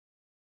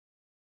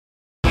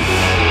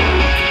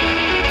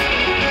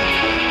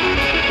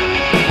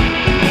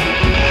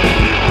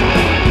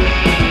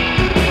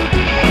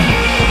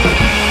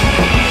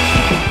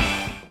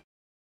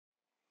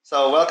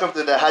So welcome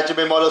to the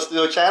Hajime Model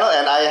Studio channel,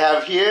 and I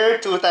have here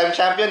two-time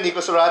champion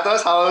Nicole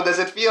Suratos. How does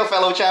it feel,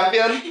 fellow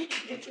champion?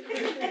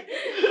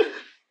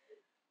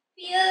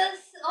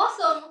 Feels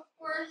awesome, of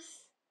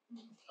course.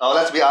 Oh,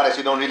 let's be honest,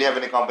 you don't really have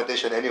any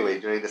competition anyway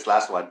during this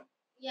last one.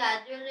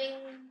 Yeah,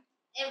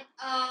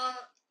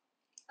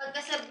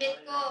 pagka-submit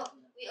ko,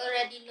 we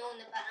already know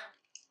na parang,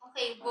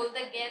 okay, gold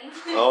again.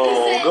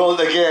 Oh,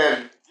 gold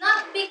again.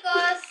 Not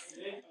because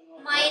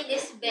mine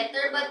is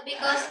better, but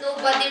because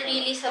nobody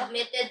really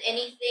submitted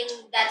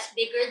anything that's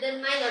bigger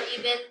than mine,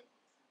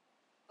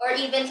 or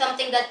even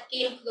something that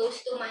came close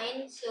to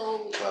mine.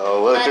 So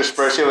we'll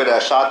intersperse you with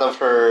a shot of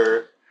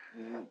her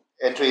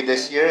entry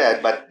this year,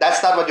 but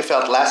that's not what you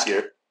felt last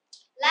year.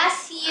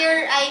 Last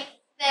year, I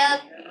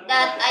felt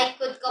that I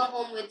could come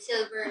home with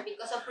silver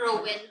because of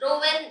Rowan.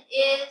 Rowan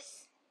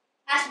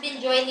has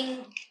been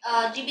joining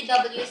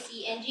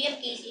GBWC and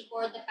GMKC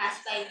for the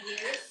past 5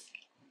 years.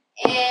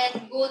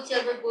 And gold,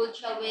 silver, gold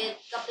siya with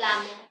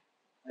Kaplamo,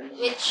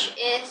 which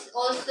is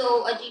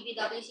also a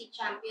GBWC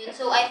champion.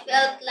 So I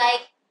felt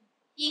like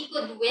he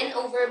could win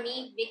over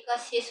me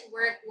because his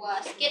work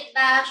was kit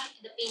bash,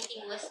 the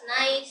painting was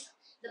nice,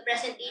 the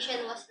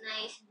presentation was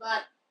nice,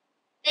 but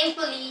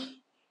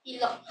thankfully,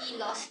 he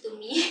lost to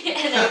me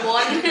and I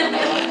won.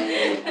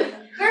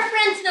 We're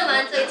friends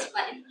naman, so it's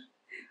fine.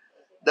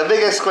 The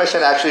biggest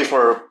question actually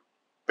for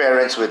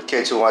parents with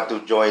kids who want to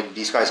join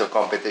these kinds of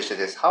competitions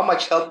is how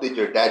much help did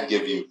your dad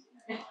give you?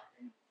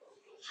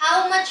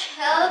 How much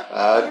help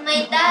did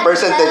my dad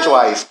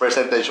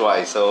Percentage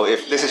wise. So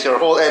if this is your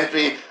whole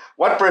entry,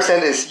 what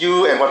percent is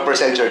you and what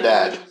percent your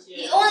dad?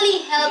 He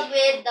only helped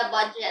with the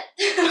budget.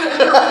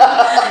 The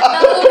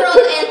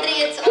overall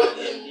entry, it's all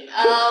me.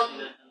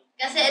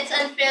 Kasi it's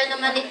unfair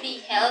naman if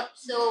he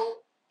helps.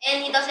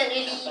 And he doesn't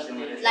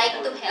really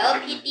like to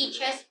help. He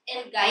teaches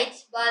and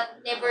guides, but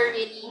never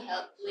really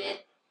helped with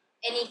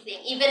anything,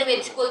 even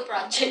with school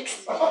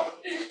projects.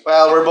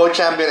 Well, we're both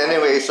champion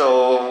anyway,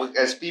 so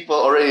as people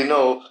already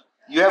know,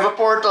 you have a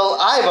portal,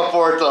 I have a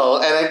portal,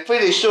 and I'm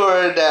pretty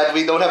sure that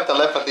we don't have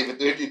telepathy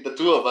between the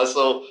two of us,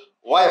 so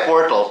why a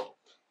portal?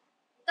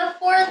 The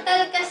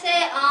portal kasi,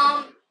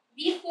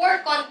 before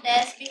the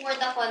contest,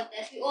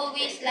 we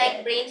always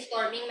like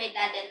brainstorming, my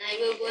dad and I.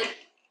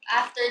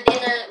 After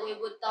dinner, we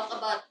would talk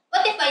about,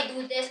 what if I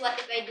do this, what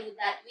if I do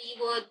that? We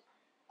would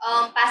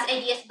pass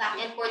ideas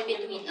back and forth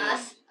between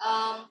us.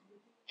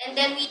 And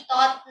then we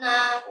thought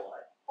na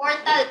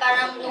portal,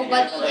 parang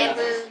nobody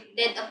ever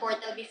did a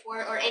portal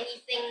before or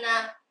anything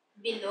na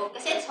below.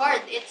 Kasi it's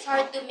hard. It's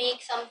hard to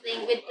make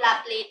something with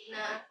flat plate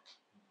na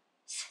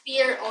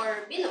sphere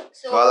or below.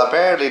 So, well,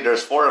 apparently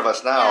there's four of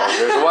us now.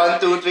 Yeah. There's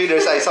 1, 2, 3.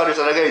 There's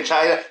another guy in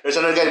China. There's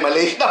another guy in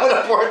Malaysia now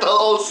with a portal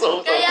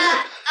also. So.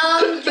 Kaya,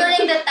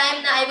 during the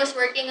time na I was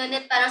working on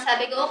it, parang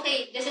sabi ko,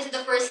 okay, this is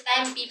the first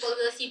time people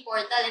will see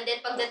portal. And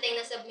then pagdating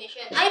na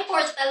submission, ay,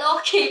 portal,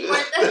 okay,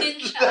 portal din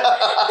siya.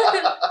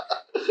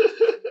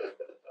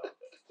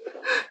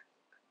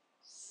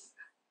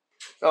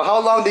 So how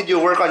long did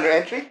you work on your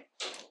entry?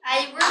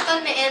 I worked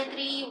on my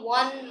entry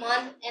 1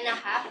 month and a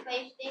half,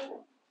 I think.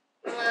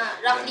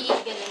 Roughly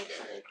ganun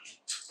din.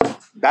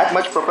 That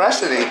much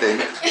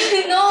procrastinating?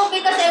 No,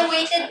 because I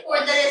waited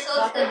for the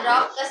results to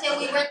drop. Kasi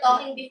we were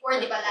talking before,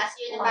 di ba, last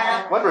year, na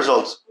parang, What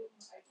results?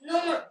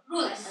 no,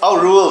 rules.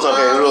 Oh, rules.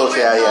 Okay, rules.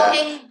 We were Yeah.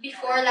 talking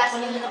before last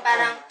year na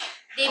parang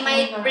they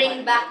might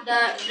bring back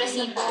the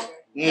resibo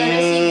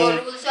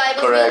rule. So I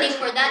was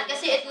waiting for that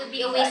kasi it would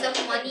be a waste of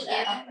money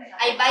if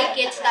I buy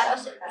kits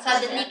tapos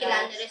suddenly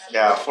kailangan na resibo.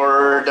 Yeah,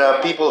 for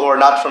the people who are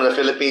not from the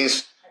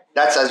Philippines,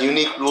 that's a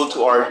unique rule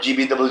to our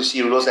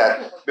GBWC rules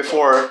that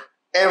before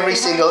every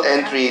single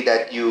entry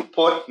that you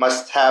put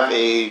must have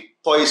a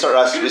Toys R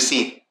Us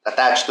receipt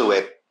attached to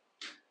it.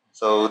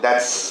 So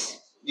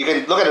you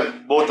can look at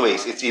it both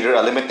ways. It's either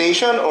a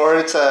limitation or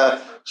it's a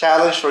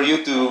challenge for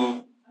you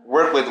to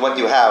work with what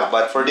you have.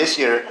 But for this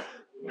year,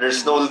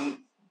 there's no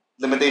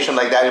limitation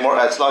like that anymore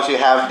as long as you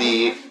have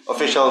the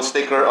official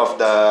sticker of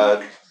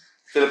the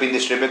Philippine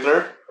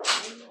distributor,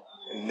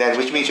 and then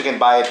which means you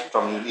can buy it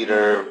from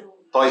either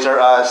Toys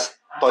R Us,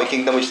 Toy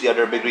Kingdom, which is the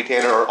other big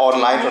retailer, or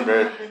online from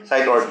their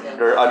site or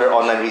their other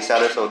online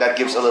resellers. So that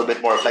gives a little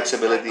bit more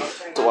flexibility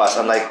to us.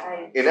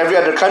 Unlike in every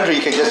other country,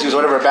 you can just use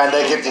whatever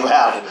Bandai kit you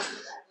have.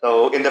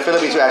 So in the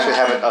Philippines, we actually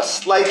have it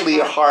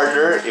slightly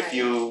harder, if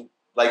you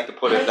like to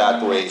put it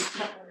that way.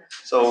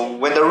 So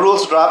when the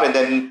rules dropped and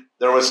then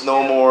there was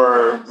no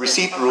more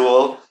receipt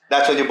rule,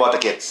 that's when you bought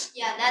the kits.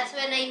 Yeah, that's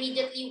when I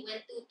immediately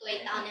went to Toy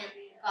Town and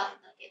got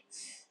the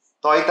kits.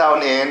 Toy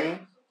Town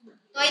in?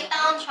 Toy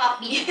Town,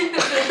 Shopee.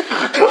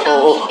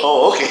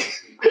 Okay.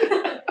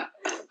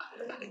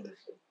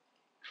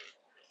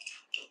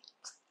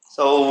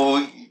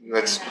 So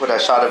let's put a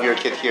shot of your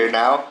kit here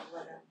now.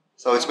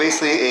 So it's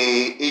basically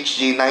a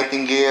HG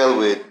Nightingale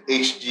with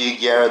HG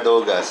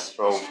Gyaradogas.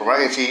 From what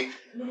I can see,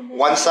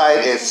 one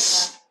side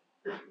is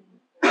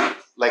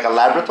like a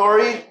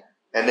laboratory,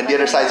 and then the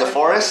other side is a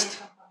forest.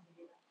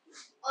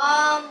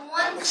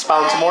 One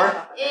Expounds side more?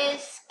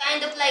 is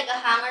kind of like a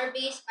hangar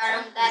base.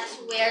 Parang that's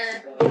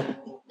where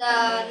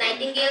the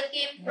nightingale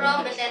came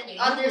from, and then the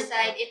other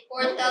side it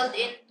portaled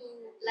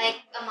into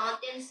like a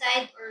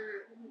mountainside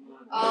or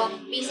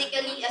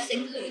basically a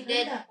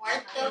secluded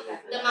part of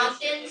the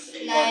mountains.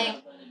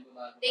 Like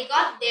they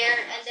got there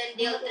and then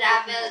they'll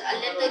travel a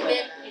little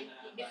bit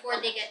before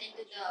they get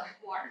into the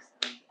war.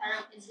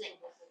 It's like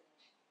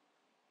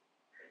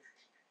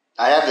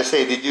I have to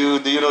say, do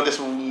you know this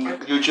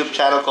YouTube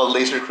channel called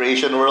Laser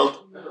Creation World?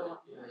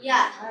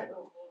 yeah.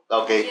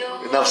 Okay,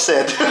 You enough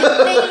said. the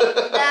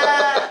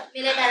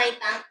military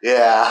tank.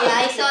 Yeah.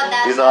 Yeah, I saw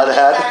that. You saw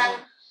that?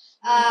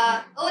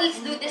 Parang, oh,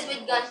 let's do this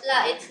with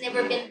Gunpla. It's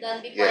never been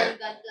done before Yeah. in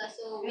Gunpla.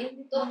 So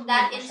we took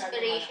that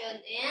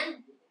inspiration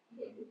and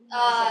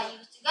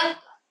used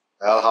Gunpla.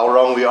 Well, how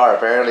wrong we are.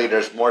 Apparently,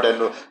 there's more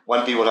than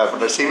one people have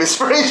the same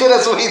inspiration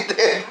as we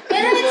did.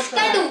 Pero it's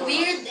kind of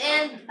weird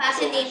and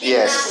fascinating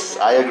Yes,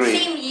 na I agree.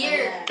 same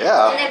year.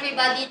 Yeah. And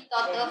everybody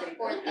thought of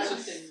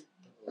portals.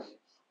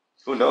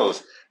 Who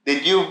knows?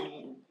 Did you?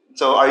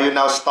 So, are you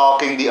now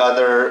stalking the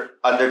other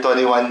under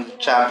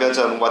 21 champions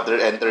on what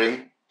they're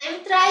entering?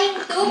 I'm trying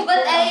to,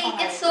 but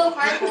it's so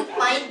hard to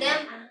find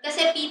them.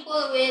 Kasi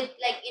people with,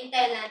 like in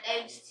Thailand,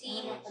 I've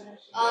seen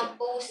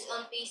posts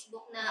on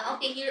Facebook na,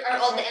 okay, here are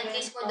all the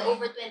entries for the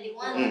over 21.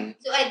 Mm.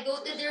 So I'd go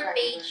to their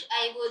page,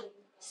 I would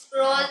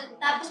scroll,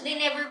 tapos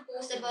they never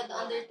post about the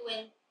under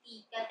 20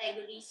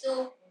 category.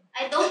 So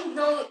I don't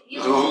know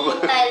yung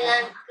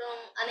Thailand kung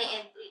ano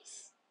yung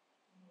entries.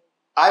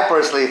 I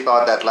personally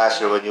thought that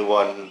last year when you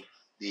won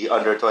the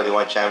under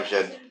 21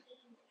 championship,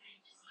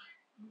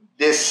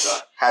 this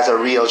has a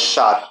real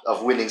shot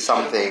of winning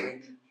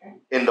something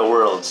in the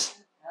worlds.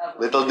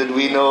 Little did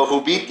we know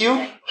who beat you.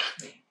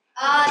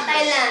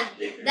 Thailand.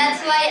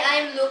 That's why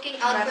I'm looking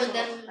out for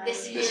them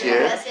this year. This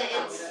year? Kasi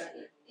it's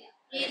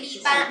really,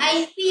 parang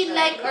I feel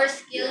like our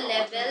skill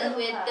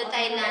level with the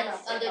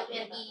Thailand's under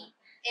 20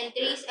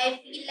 entries, I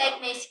feel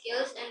like my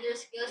skills and their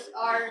skills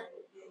are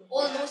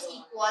almost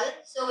equal.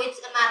 So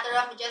it's a matter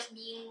of just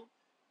being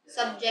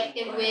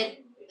subjective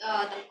with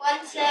the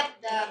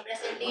concept, the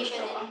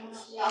presentation, and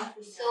stuff.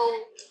 So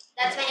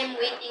that's why I'm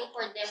waiting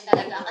for them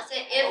talaga.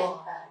 Kasi if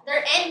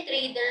their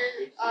entry,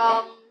 their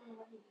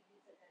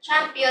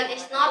champion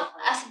is not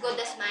as good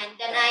as mine,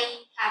 then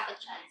I have a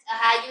chance, a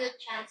higher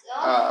chance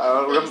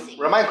of placing.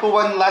 Remind who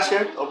won last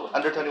year?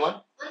 Under 21?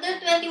 Under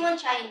 21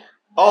 China.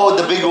 Oh,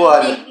 the big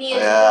one. Big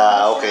news.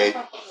 Yeah, okay.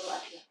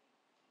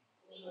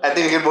 I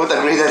think we can both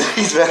agree that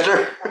he's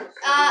better.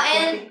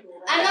 And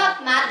I'm not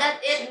mad at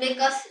it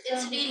because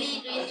it's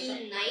really,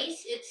 really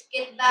nice. It's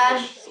Kit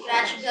Bash,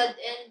 Scratch Blood,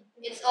 and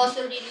it's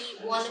also really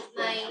one of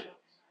my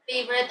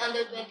favorite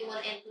under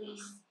 21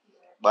 entries.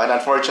 But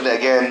unfortunately,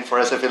 again, for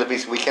us in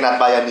Philippines, we cannot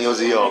buy a Neo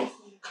Zeo.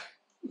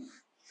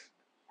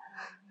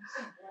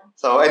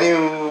 So, any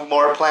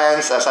more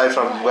plans aside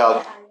from,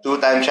 well,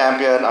 two-time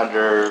champion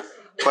under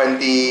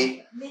 20?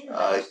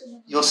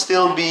 You'll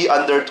still be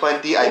under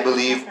 20, I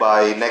believe,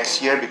 by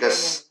next year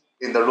because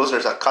in the rules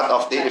there's a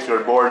cutoff date if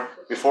you're born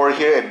before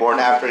here and born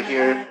after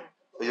here.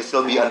 So you'll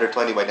still be under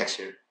 20 by next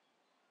year.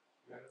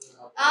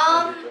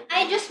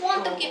 I just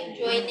want to keep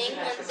joining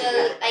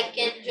until I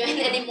can't join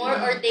anymore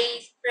or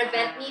they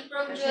prevent me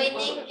from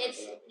joining.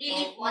 It's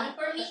really fun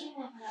for me.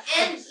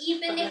 And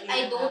even if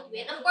I don't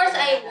win, of course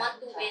I want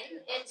to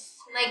win. It's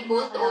my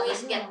goal to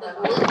always get the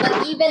gold.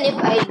 But even if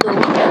I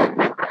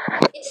don't,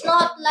 it's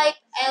not like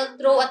I'll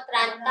throw a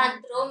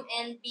tantrum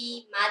and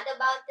be mad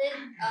about it.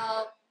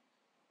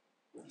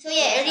 So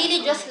yeah, I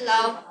really just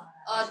love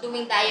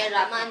doing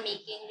diorama and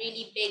making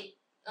really big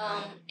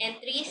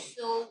entries.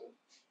 So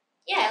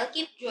yeah, I'll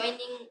keep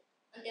joining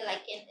until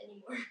I can't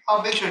anymore.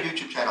 How big's your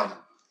YouTube channel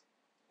now?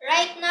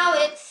 Right now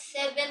it's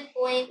 7.8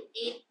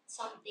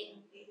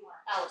 something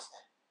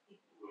thousand.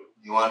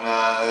 You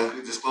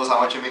wanna disclose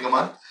how much you make a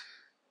month?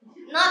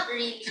 Not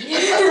really.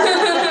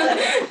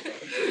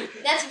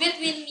 That's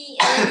between me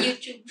and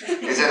YouTube.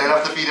 Is it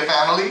enough to feed a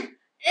family?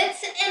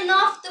 It's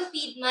enough to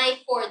feed my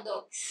 4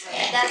 dogs.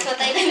 That's what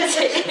I can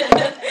say.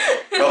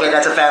 Okay,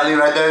 that's a family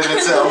right there in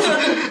itself.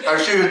 I'm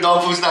sure your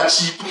dog food's not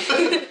cheap.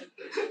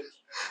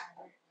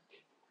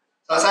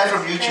 So aside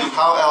from YouTube,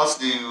 how else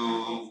do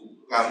you?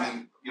 I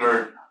mean,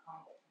 you're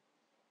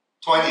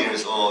 20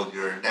 years old.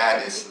 You're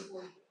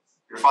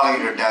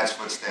following your dad's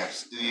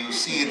footsteps. Do you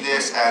see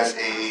this as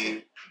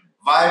a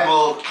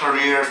viable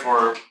career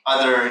for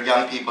other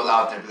young people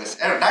out there? Because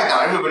right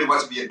now everybody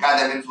wants to be a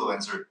Gundam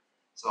influencer.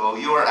 So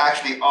you are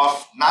actually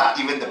off not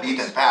even the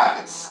beaten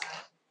path. It's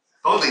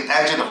totally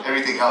tangent of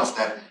everything else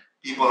that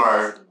people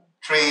are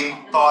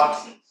trained,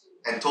 taught,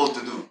 and told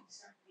to do.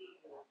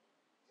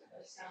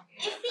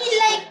 I feel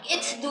like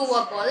it's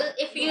doable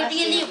if you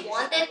really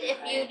want it,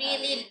 if you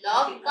really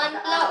love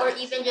Gunpla or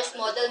even just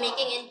model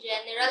making in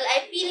general.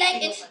 I feel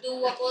like it's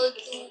doable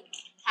to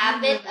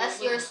have it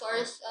as your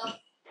source of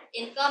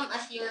income,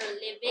 as your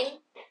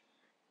living.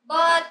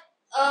 But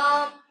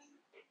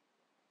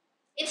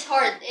it's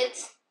hard.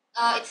 It's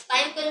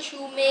time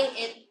consuming.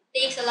 It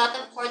takes a lot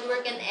of hard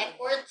work and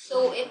effort.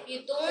 So if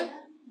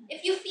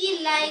you feel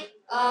like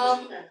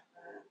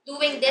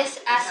doing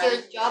this as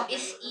your job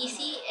is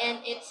easy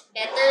and it's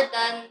better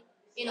than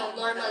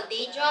normal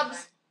day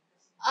jobs.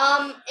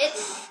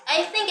 It's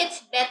I think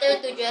it's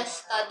better to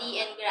just study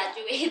and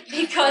graduate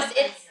because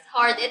it's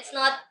hard. It's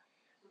not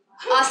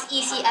as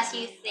easy as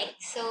you think.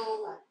 So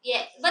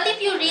yeah, but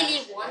if you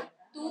really want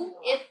to,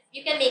 if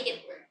you can make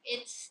it work,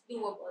 it's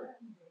doable.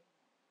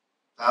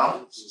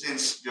 Well,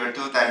 since you're a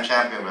two-time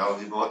champion, well,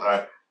 we both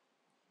are.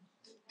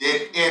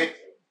 Did it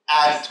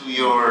add to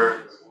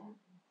your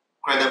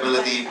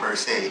credibility per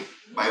se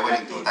by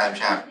winning two-time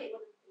champ?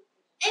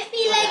 I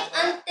feel like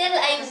until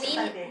I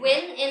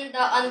win in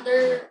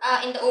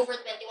the over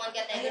 21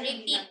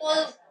 category,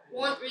 people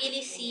won't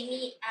really see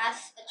me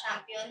as a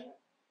champion.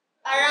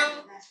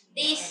 Parang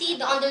they see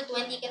the under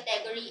 20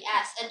 category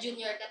as a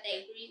junior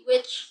category,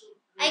 which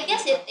I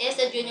guess it is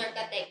a junior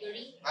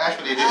category.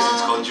 Actually, it is.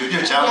 It's called junior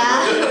Yeah.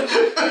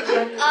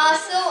 champion.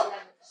 So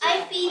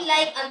I feel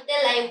like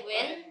until I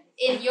win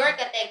in your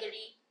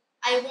category,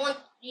 I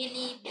won't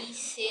really be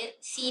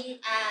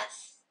seen as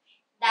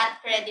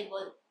that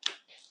credible.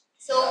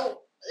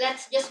 So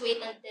let's just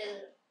wait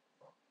until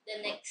the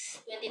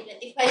next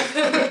 2025.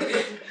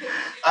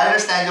 I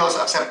understand you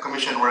also accept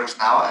commission works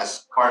now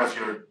as part of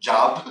your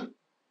job.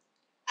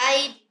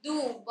 I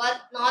do,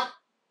 but not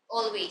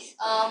always.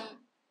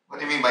 What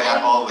do you mean by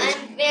not always?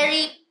 I'm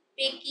very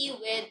picky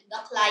with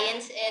the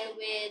clients and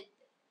with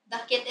the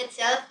kit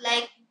itself.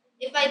 Like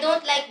if I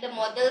don't like the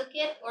model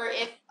kit or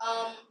if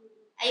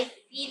I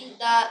feel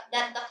that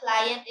the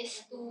client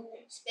is too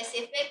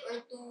specific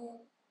or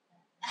too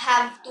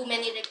have too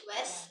many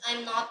requests,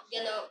 I'm not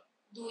gonna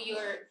do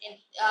your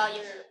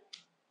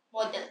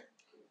model.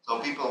 So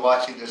people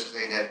watching this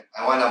say that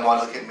I want a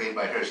model kit made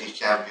by her, she's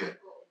champion.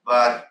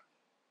 But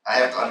I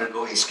have to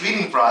undergo a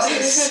screening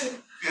process.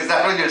 Is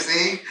that what you're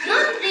saying?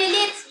 Not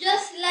really. It's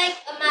just like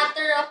a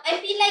matter of. I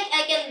feel like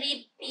I can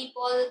read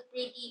people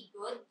pretty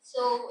good.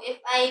 So if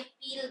I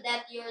feel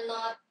that you're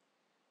not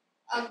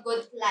a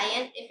good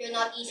client, if you're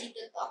not easy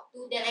to talk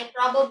to, then I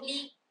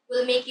probably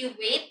will make you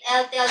wait.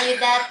 I'll tell you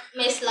that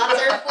my slots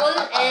are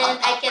full and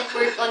I can't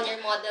work on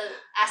your model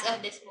as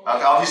of this moment.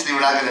 Okay, obviously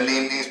we're not going to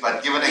name names,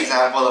 but give an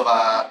example of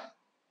a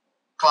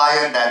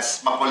client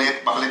that's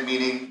makulit, makulit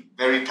meaning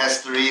very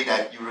pestery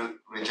that you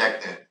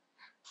rejected.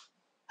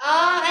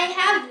 I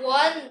have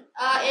one.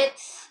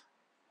 It's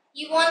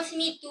he wants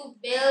me to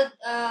build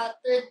a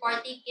third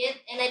party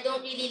kit, and I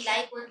don't really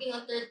like working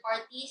on third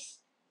party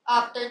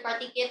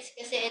kits,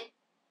 because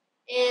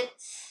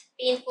it's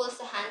painful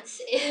sa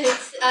hands.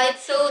 It's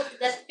so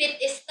the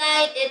fit is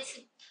tight. It's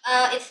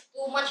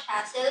too much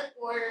hassle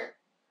for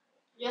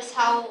just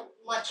how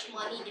much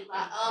money,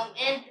 diba?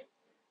 And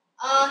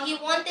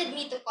he wanted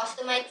me to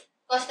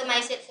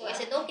customize it, so I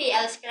said okay,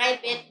 I'll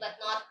scribe it, but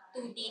not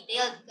too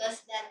detailed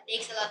because that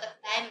takes a lot of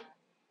time.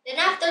 Then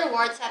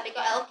afterwards, sabi ko,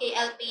 okay,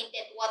 I'll paint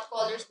it. What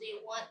colors do you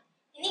want?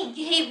 And he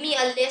gave me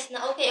a list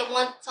na, okay, I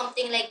want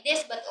something like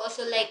this, but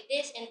also like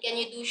this. And can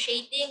you do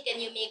shading? Can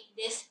you make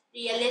this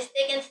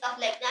realistic and stuff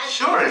like that?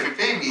 Sure, if you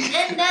pay me.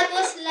 And that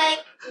was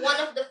like one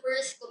of the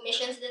first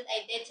commissions that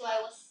I did. So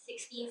I was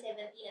 16, 17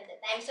 at the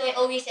time. So I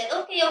always said,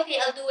 okay, okay,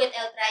 I'll do it.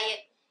 I'll try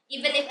it.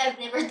 Even if I've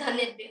never done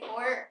it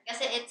before.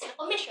 Kasi it's a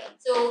commission.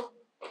 So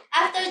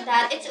after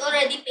that, it's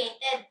already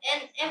painted.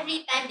 And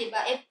every time, diba,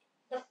 if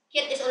the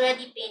kit is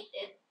already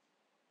painted,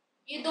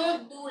 you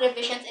don't do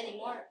revisions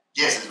anymore.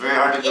 Yes, it's very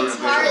hard to do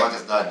revision once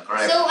it's done.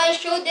 Correct. So I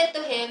showed it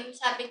to him.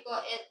 Sabi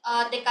ko,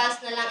 decals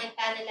na lang and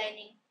panel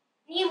lining.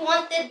 He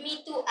wanted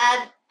me to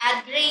add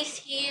grays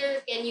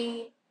here. Can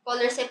you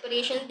color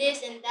separation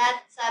this and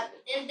that?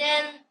 And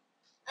then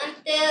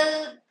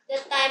until the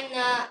time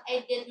na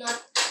I did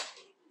not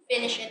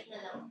finish it na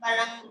lang.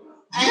 Parang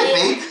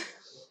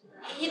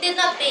he did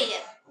not pay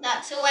yet.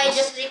 So I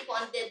just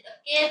refunded the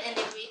kit and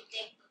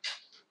everything.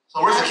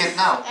 So where's the kit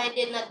now? I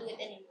did not do it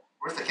anymore.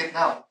 Where's the kit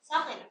now?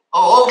 Sa akin.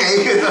 Oh,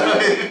 okay.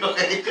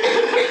 Okay.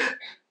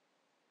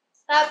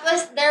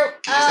 Tapos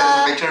there... Can you send us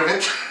a picture of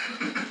it?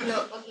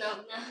 No, wag na,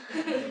 wag na.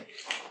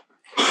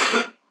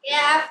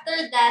 Kaya after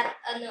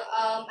that,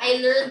 I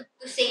learned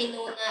to say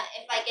no na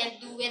if I can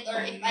do it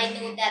or if I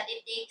know that it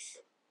takes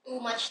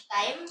too much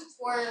time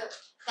for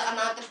the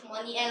amount of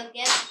money I'll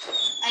get,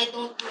 I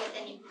don't do it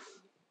anymore.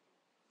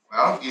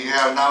 Well, you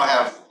now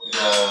have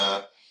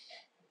the...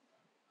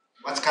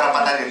 What's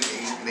karapatan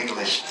in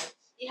English?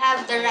 You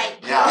have the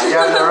right. Yeah, you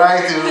have the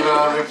right to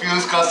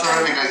refuse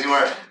customer because you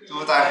are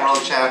two-time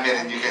world champion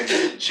and you can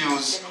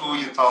choose who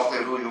you talk to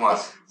and who you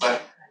want.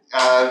 But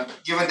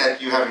given that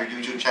you have your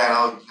YouTube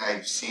channel,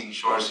 I've seen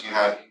shorts, you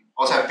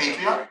also have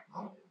Patreon.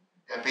 No?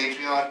 You have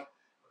Patreon,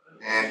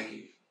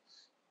 and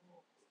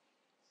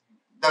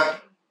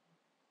the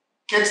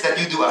kits that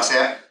you do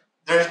accept,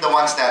 they're the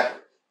ones that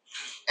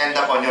end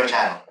up on your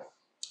channel.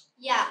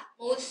 Yeah,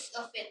 most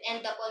of it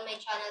end up on my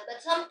channel. But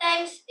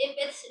sometimes, if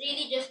it's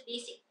really just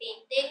basic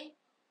painting,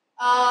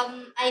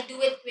 I do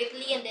it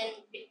quickly and then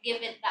give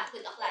it back to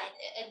the client.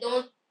 I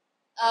don't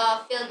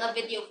film a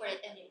video for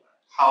it anymore.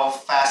 How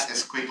fast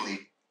is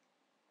quickly?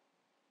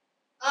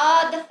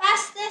 The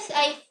fastest,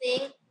 I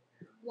think,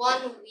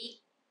 1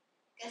 week.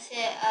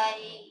 Kasi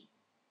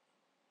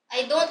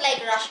I don't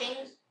like rushing.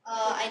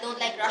 I don't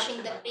like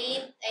rushing the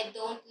paint. I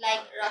don't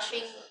like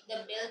rushing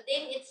the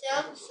building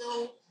itself.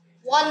 So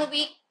 1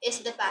 week is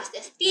the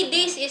fastest. 3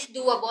 days is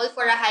doable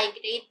for a high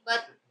grade,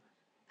 but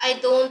I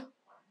don't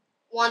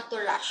want to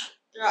rush.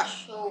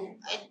 So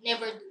I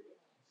never do.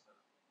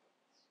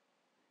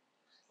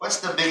 What's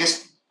the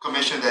biggest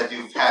commission that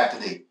you've had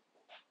today?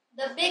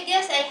 The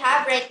biggest I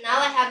have right now,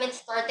 I haven't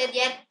started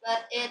yet,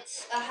 but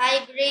it's a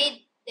high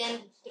grade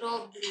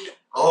dendroblue.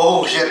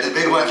 Oh shit, the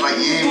big one's like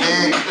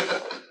big.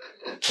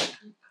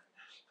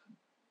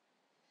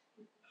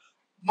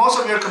 Most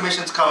of your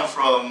commissions come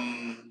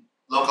from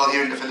local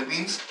here in the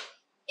Philippines?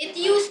 It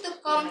used to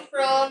come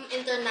from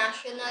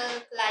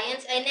international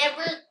clients. I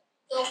never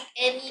took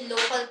any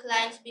local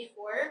clients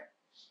before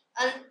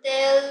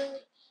until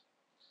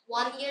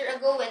 1 year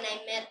ago when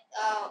I met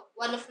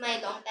one of my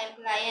longtime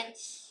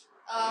clients.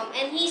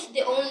 And he's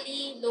the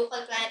only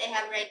local client I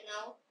have right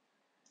now.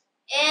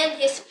 And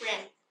his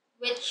friend,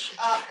 which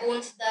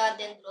owns the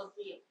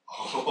Dendrobrium.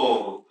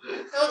 Oh.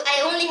 So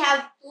I only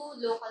have 2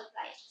 local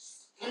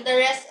clients. And the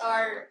rest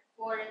are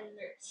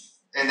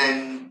foreigners. And then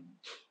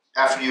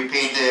after you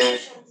paint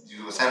it,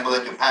 you assemble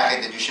it, you pack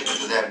it, then you ship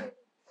it to them.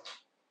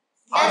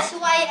 That's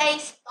why I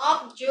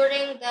stopped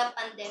during the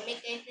pandemic,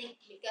 I think,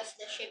 because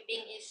the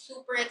shipping is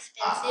super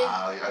expensive,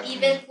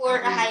 even for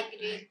a high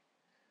grade.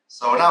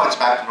 So now it's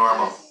back to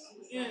normal.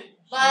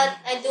 But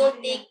I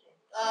don't take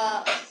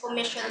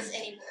commissions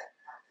anymore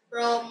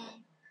from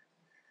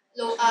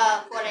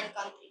foreign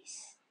countries.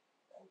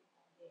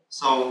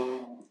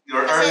 So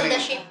your Kasi earnings.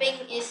 the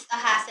shipping is a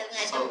hassle,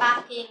 the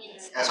packing and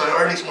stuff. So your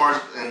earnings more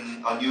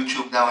on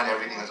YouTube now and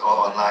everything is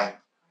all online.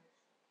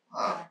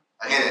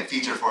 Again, a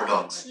feature for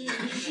dogs.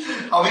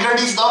 Oh, we are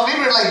these dogs. We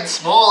were like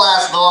small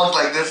ass dogs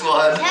like this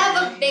one. I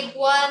have a big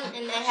one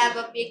and I have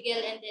a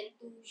beagle and then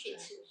 2 Shih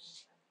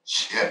Tzus.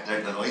 Shit,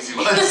 they're the noisy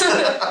ones.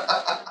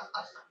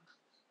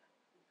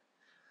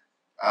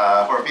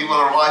 For people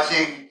who are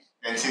watching,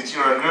 and since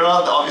you're a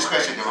girl, the obvious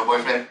question: you have a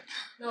boyfriend?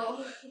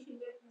 No.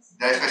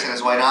 The next question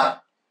is why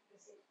not?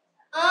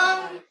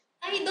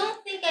 I don't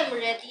think I'm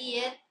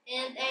ready yet,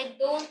 and I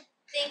don't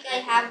think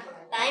I have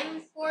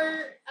time for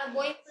a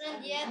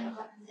boyfriend yet.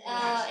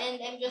 And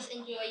I'm just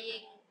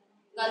enjoying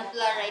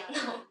Gunpla right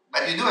now.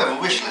 But you do have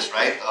a wish list,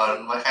 right?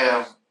 On what kind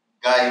of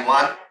guy you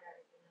want?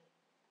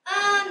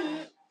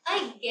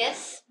 I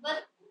guess,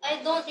 but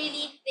I don't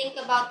really think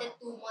about it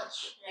too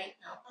much right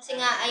now. Kasi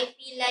nga, I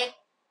feel like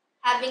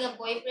having a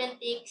boyfriend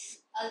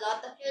takes a lot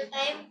of your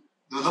time.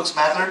 Do looks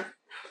matter?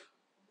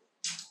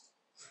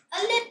 A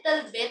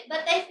little bit,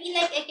 but I feel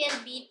like I can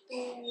be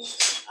too,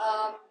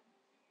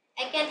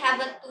 I can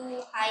have a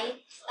too high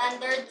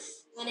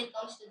standards when it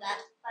comes to that.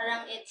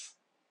 Parang it's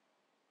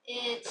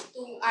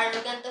too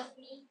arrogant of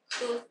me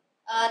to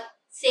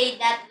say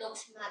that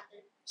looks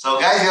matter. So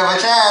guys, you have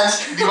a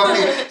chance.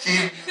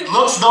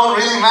 Looks don't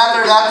really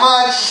matter that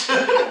much.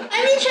 I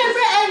mean,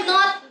 syempre, I'm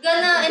not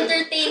gonna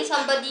entertain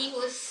somebody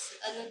who's,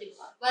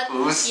 diba? But,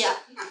 who's? Yeah.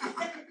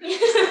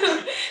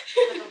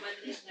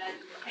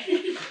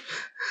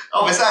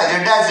 Oh, besides,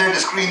 your dad's there to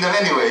screen them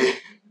anyway.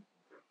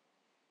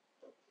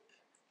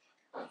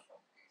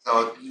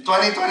 So,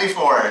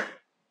 2024.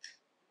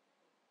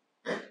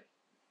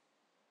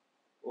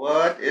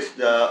 What is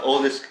the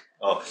oldest?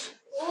 Oh,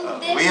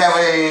 we have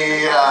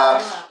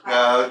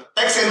a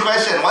text-in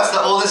question. What's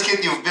the oldest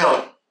kit you've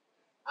built?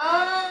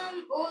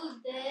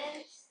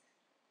 Oldest.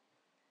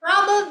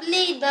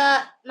 Probably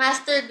the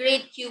Master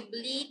Grade Cube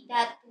Lead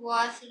that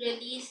was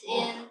released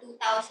in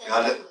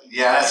 2002.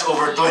 Yeah, that's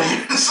over 20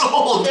 years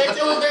old.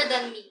 That's older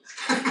than me.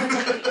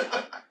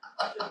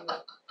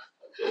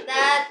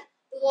 That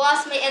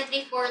was my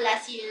entry for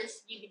last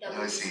year's GBWC.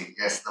 Let me see.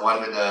 Yes, the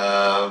one with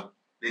the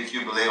big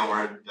cube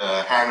over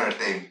the hanger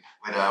thing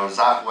with a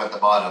Zaku at the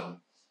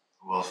bottom.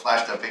 We'll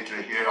flash the picture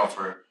here of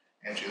her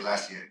entry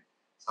last year.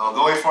 So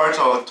going forward,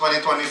 so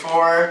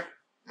 2024,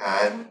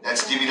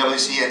 that's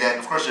GBWC, and then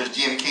of course there's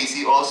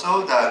GMKC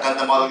also, the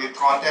Gundam Model Kit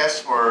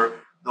Contest. For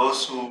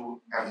those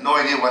who have no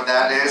idea what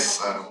that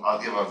is,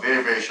 I'll give a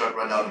very, very short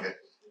rundown of it.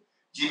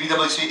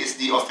 GBWC is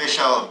the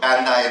official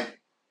Bandai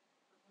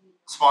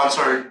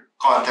sponsored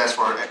contest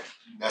for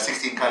the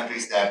 16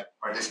 countries that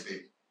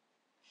participate.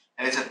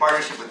 And it's in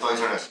partnership with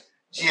Toys R Us.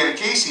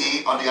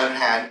 GMKC, on the other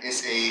hand,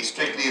 is a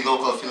strictly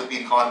local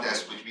Philippine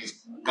contest, which means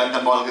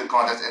Gundam Model Kit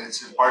Contest, and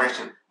it's in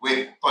partnership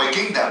with Toy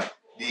Kingdom,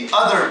 the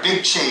other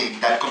big chain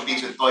that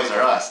competes with Toys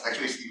R Us.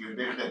 Actually, it's even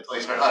bigger than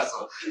Toys R Us,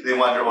 so they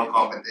want their own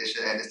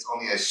competition, and it's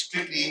only a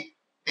strictly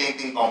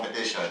painting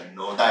competition.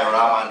 No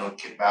diorama, no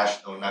kit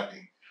bash, no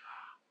nothing.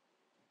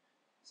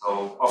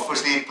 So,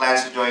 obviously,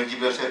 plans to join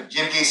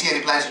GMKC.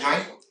 Any plans to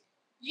join?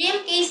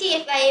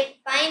 GMKC, if I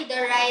find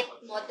the right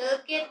model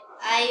kit,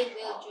 I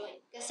will join.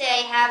 Kasi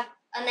I have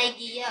an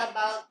idea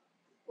about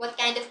what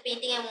kind of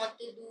painting I want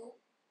to do.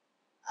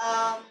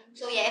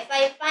 So yeah, if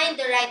I find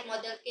the right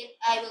model kit,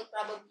 I will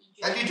probably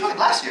join. And you joined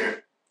last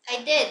year.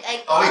 I did.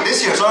 Oh wait,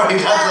 this year. Sorry,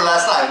 that's the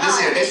last time.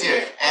 This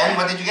year. And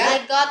what did you get?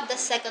 I got the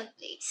 2nd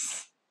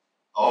place.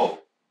 Oh.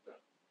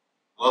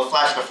 We'll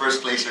flash the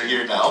first placer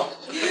here now.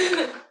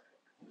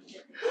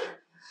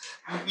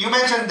 You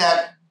mentioned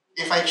that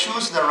if I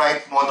choose the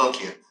right model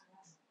kit,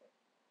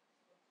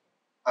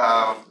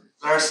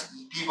 there's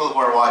people who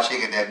are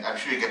watching, and then I'm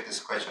sure you get this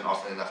question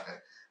often enough.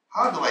 That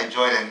how do I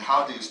join and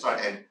how do you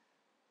start? And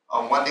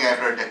one thing I've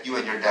heard that you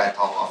and your dad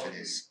talk often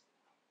is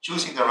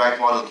choosing the right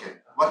model kit.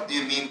 What do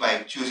you mean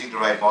by choosing the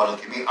right model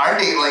kit? I mean, are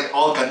they like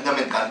all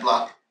Gundam and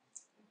Gunpla?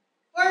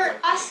 For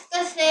us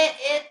kasi,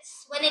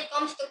 it's when it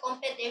comes to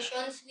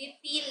competitions, we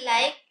feel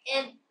like,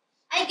 and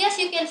I guess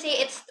you can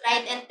say it's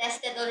tried and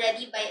tested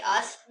already by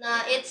us,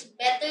 na it's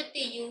better to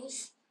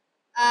use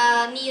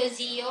Neo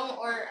Zeong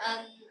or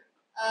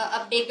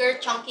a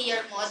bigger, chunkier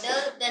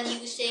model than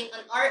using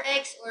an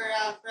RX or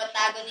a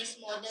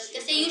protagonist model.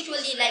 Kasi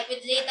usually, like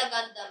with Zeta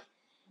Gundam,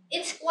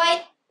 it's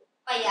quite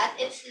payat,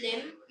 it's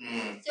slim.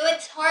 So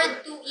it's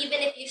hard to,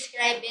 even if you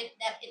scribe it,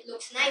 that it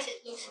looks nice,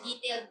 it looks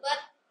detailed. But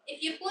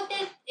if you put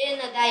it in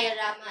a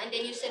diorama and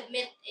then you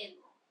submit it,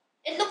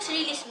 it looks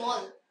really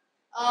small.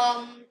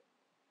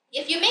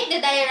 If you make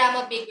the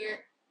diorama bigger,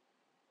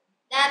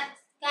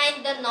 that's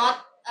kinda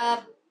not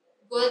a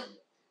good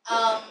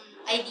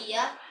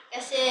idea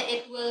kasi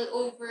it will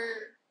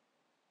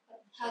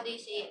how do you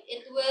say it?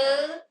 It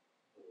will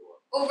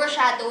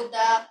overshadow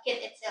the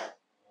kit itself.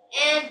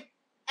 And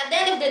at the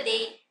end of the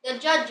day, the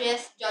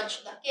judges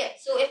judge the kit.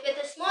 So if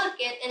it's a small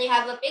kit and you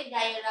have a big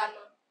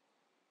diorama,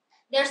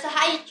 there's a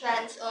high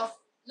chance of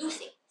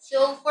losing.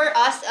 So for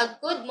us, a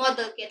good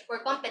model kit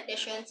for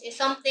competitions is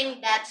something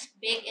that's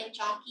big and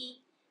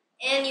chunky,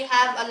 and you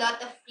have a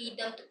lot of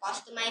freedom to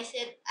customize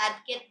it,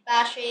 add kit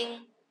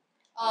bashing,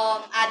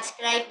 add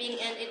scribing,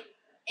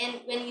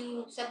 and when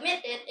you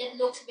submit it, it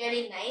looks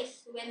very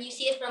nice. When you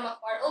see it from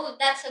afar, oh,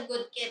 that's a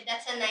good kit,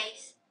 that's a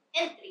nice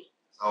entry.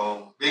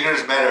 So bigger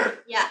is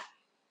better. Yeah.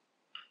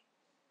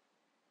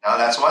 Now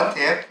that's one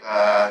tip.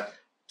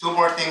 Two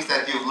more things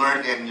that you've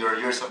learned in your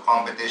years of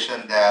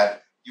competition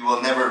that you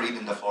will never read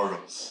in the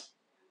forums.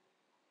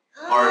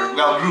 Or,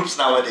 well, groups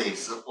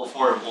nowadays. Or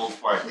forum, old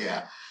part,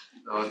 yeah.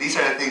 So these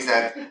are the things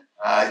that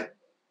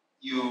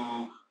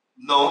you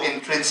know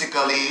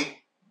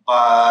intrinsically,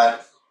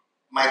 but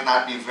might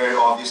not be very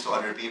obvious to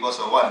other people.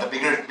 So one, the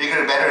bigger,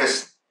 better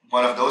is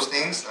one of those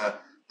things.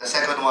 The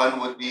second one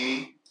would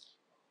be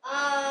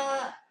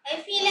I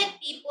feel like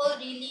people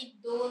really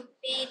don't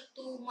pay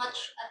too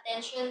much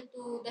attention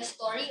to the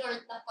story or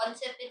the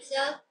concept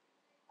itself.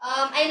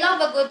 I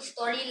love a good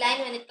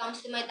storyline when it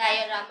comes to my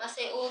dioramas.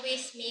 I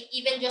always make,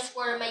 even just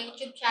for my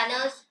YouTube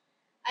channels,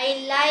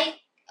 I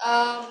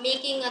like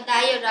making a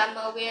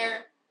diorama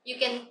where you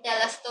can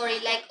tell a story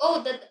like,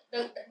 oh, the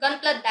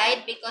Gunpla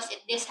died because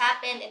this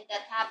happened and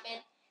that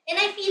happened. And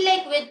I feel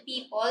like with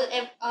people,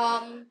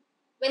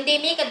 when they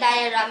make a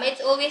diorama,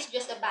 it's always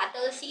just a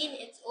battle scene.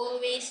 It's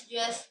always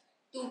just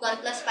two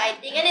Gunplas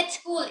fighting, and it's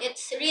cool.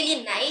 It's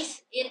really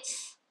nice.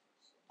 It's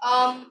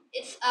a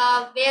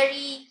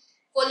very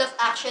full of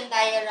action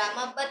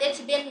diorama, but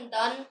it's been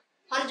done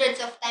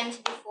hundreds of times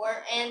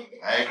before. And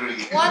I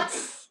agree.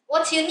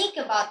 what's unique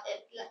about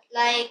it?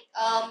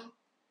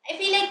 I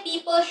feel like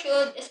people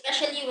should,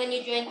 especially when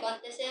you join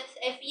contests,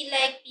 I feel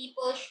like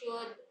people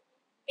should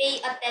pay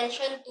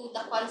attention to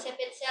the concept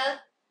itself,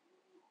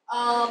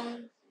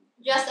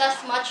 just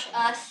as much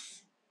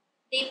as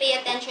they pay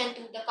attention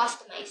to the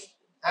customized.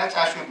 That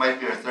actually might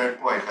be your third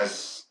point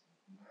because,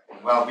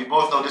 well, we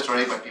both know this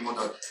already, but people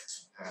don't.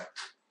 Uh,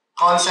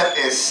 Concept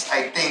is,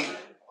 I think,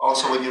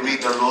 also when you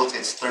read the rules,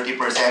 it's 30%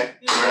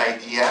 your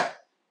idea.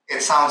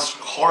 It sounds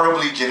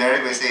horribly generic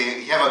when you say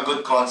you have a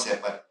good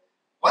concept, but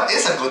what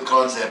is a good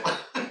concept?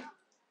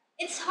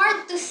 It's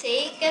hard to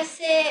say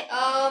kasi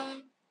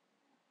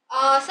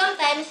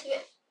sometimes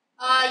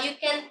you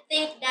can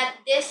think that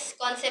this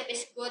concept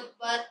is good,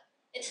 but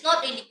it's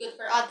not really good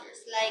for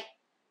others. Like,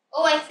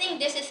 oh, I think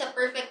this is a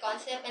perfect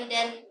concept, and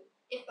then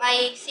if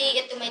I say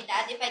it to my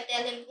dad, if I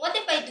tell him, what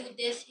if I do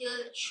this,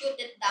 he'll shoot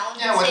it down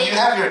Yeah, and well, say, you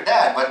have your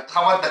dad, but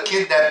how about the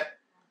kid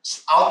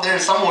that's out there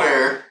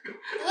somewhere?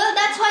 well,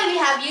 that's why we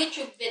have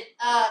YouTube with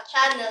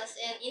channels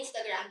and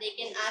Instagram. They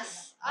can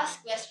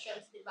ask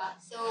questions, diba?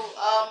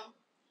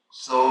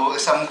 So if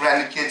some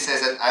granted kid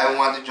says that I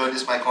want to join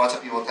this my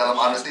concept, you will tell them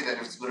honestly that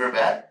if it's good or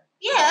bad?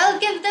 Yeah, I'll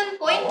give them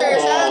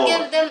pointers. I'll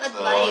give them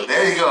advice. So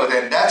there you go.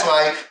 Then that's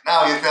why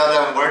now you tell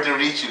them where to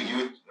reach you.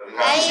 You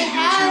have to see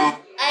YouTube.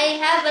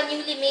 I have a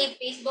newly made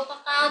Facebook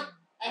account.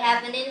 I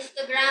have an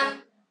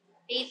Instagram,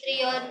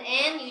 Patreon,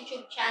 and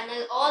YouTube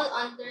channel, all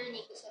under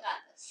Nico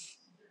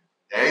Suratos.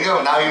 There you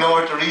go. Now you know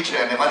where to reach you.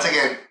 And then once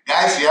again,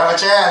 guys, you have a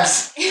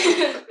chance.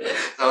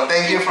 So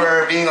thank you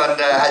for being on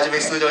the Hajime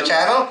Studio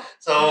channel.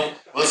 So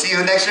we'll see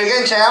you next year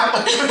again,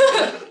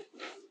 champ.